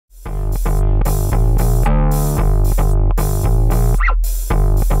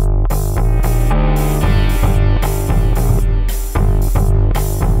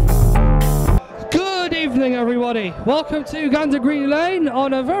everybody, welcome to Gander Green Lane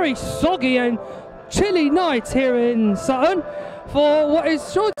on a very soggy and chilly night here in Sutton for what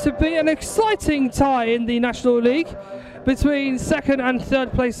is sure to be an exciting tie in the National League between second and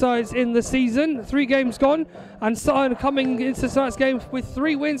third place sides in the season. 3 games gone and Sutton coming into tonight's game with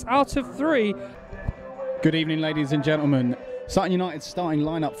 3 wins out of 3. Good evening, ladies and gentlemen. Sutton United's starting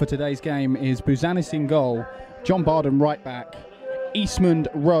lineup for today's game is Buzanis in goal, John Barden right back, Eastman,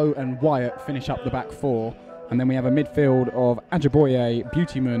 Rowe and Wyatt finish up the back 4. And then we have a midfield of Ajiboye,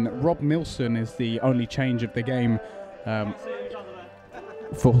 Beautyman. Rob Milson is the only change of the game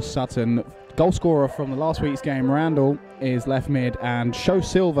for Sutton. Goal scorer from the last week's game, Randall, is left mid, and Show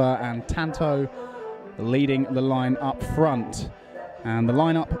Silver and Tanto leading the line up front. And the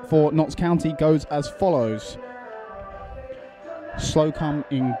lineup for Notts County goes as follows. Slocum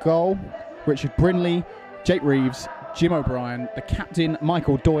in goal, Richard Brindley, Jake Reeves, Jim O'Brien, the captain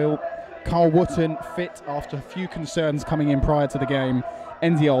Michael Doyle, Carl Wotton fit after a few concerns coming in prior to the game,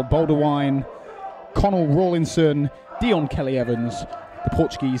 Enziel Boulderwine, Connell Rawlinson, Dion Kelly-Evans, the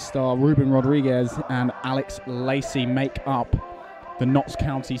Portuguese star Ruben Rodriguez and Alex Lacey make up the Notts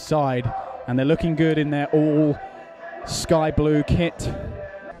County side, and they're looking good in their all sky blue kit.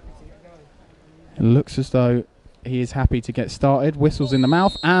 It looks as though he is happy to get started. Whistles in the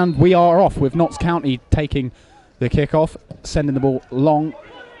mouth, and we are off with Notts County taking the kick-off, sending the ball long,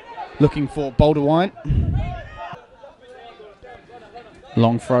 looking for Boulderwine.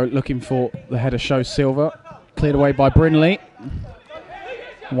 Long throw, looking for the header Show Silver. Cleared away by Brindley.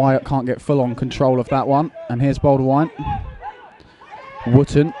 Wyatt can't get full-on control of that one. And here's Boulderwine.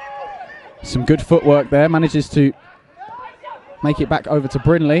 Wotton, some good footwork there, manages to make it back over to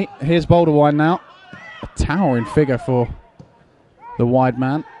Brindley. Here's Boulderwine now. A towering figure for the wide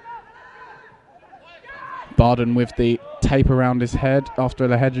man. Barden with the tape around his head after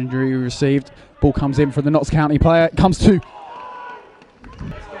the head injury he received. Ball comes in from the Notts County player. It comes to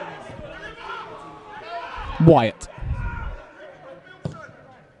Wyatt.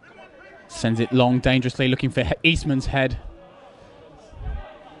 Sends it long, dangerously, looking for Eastman's head.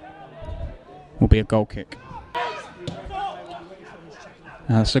 Will be a goal kick.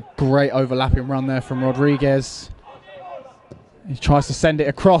 That's a great overlapping run there from Rodriguez. He tries to send it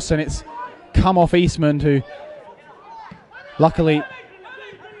across and it's come off Eastman, who luckily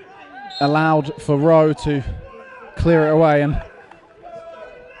allowed for Rowe to clear it away, and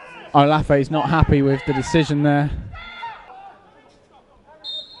Olafe is not happy with the decision there.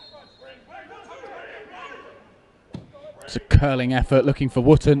 It's a curling effort looking for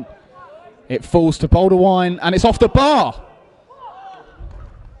Wotton. It falls to Boulderwine and it's off the bar.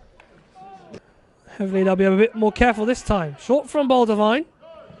 Hopefully they'll be a bit more careful this time. Short from Boulderwine.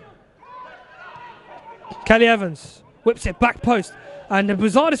 Kelly-Evans whips it back post, and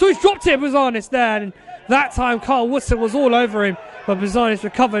Buzanis, he's dropped it, Buzanis there, and that time Carl Woodson was all over him, but Buzanis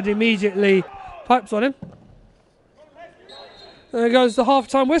recovered immediately. Pipes on him. There goes the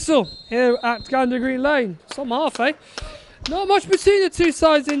half-time whistle here at Gander Green Lane. Some half, eh? Not much between the two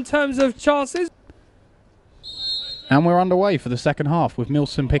sides in terms of chances. And we're underway for the second half with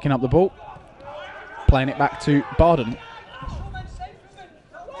Milson picking up the ball, playing it back to Barden.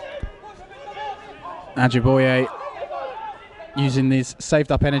 Ajiboye using this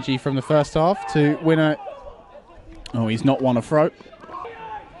saved up energy from the first half to win a... Oh, he's not won a throw.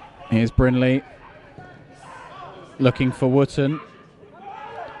 Here's Brindley looking for Wotton.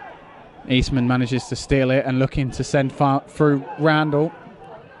 Eastman manages to steal it and looking to send through Randall.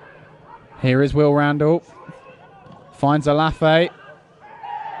 Here is Will Randall. Finds Olafe.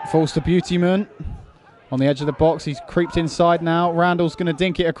 Falls to Beautyman. On the edge of the box, he's creeped inside now. Randall's going to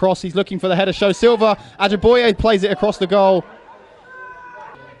dink it across. He's looking for the header Show Silver. Ajiboye plays it across the goal.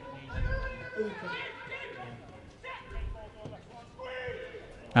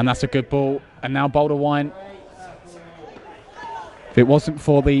 And that's a good ball. And now Boulderwine. If it wasn't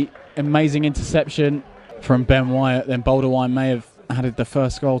for the amazing interception from Ben Wyatt, then Boulderwine may have added the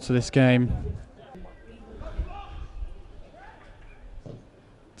first goal to this game.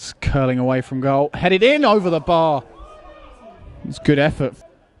 It's curling away from goal. Headed in over the bar. It's good effort.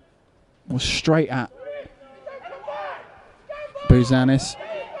 Was straight at Buzanis.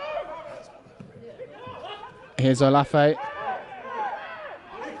 Here's Olafe.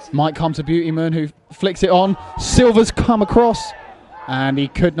 Might come to Beautyman, who flicks it on. Silver's come across, and he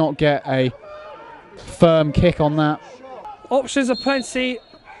could not get a firm kick on that. Options are plenty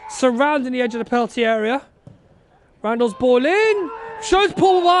surrounding the edge of the penalty area. Randall's ball in. Shows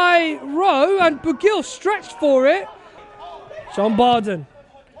pulled by Rowe, and Bugil stretched for it. John Barden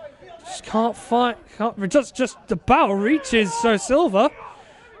just can't fight. Just about reaches Silver.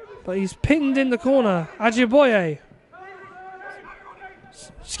 but he's pinned in the corner. Ajiboye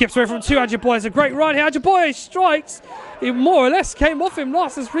skips away from 2. Ajiboye is a great run here. Ajiboye strikes. He more or less came off him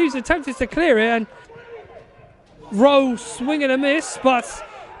last as Reeves attempted to clear it, and Rowe swing and a miss, but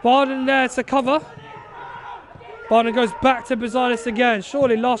Barden there to cover. Barden goes back to Buzanis again.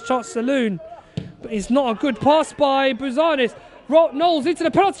 Surely last chance saloon, but it's not a good pass by Buzanis. Knowles into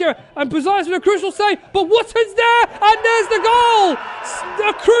the penalty area, and Buzanis with a crucial save, but Wotton's there, and there's the goal!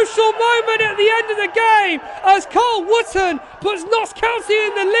 A crucial moment at the end of the game as Carl Wotton puts Notts County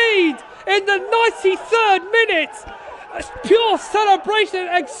in the lead in the 93rd minute. Pure celebration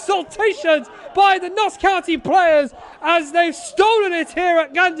and exultation by the Notts County players as they've stolen it here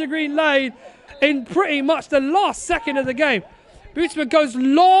at Gander Green Lane in pretty much the last second of the game. Bootsman goes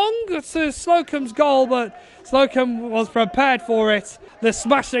long to Slocum's goal, but Slocum was prepared for it. The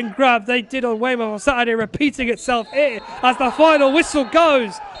smash and grab they did on Weymouth on Saturday repeating itself here as the final whistle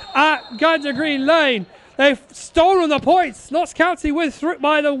goes at Gander Green Lane. They've stolen the points. Notts County win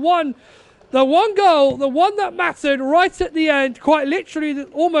by the one goal, the one that mattered right at the end, quite literally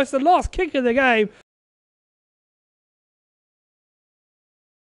almost the last kick of the game.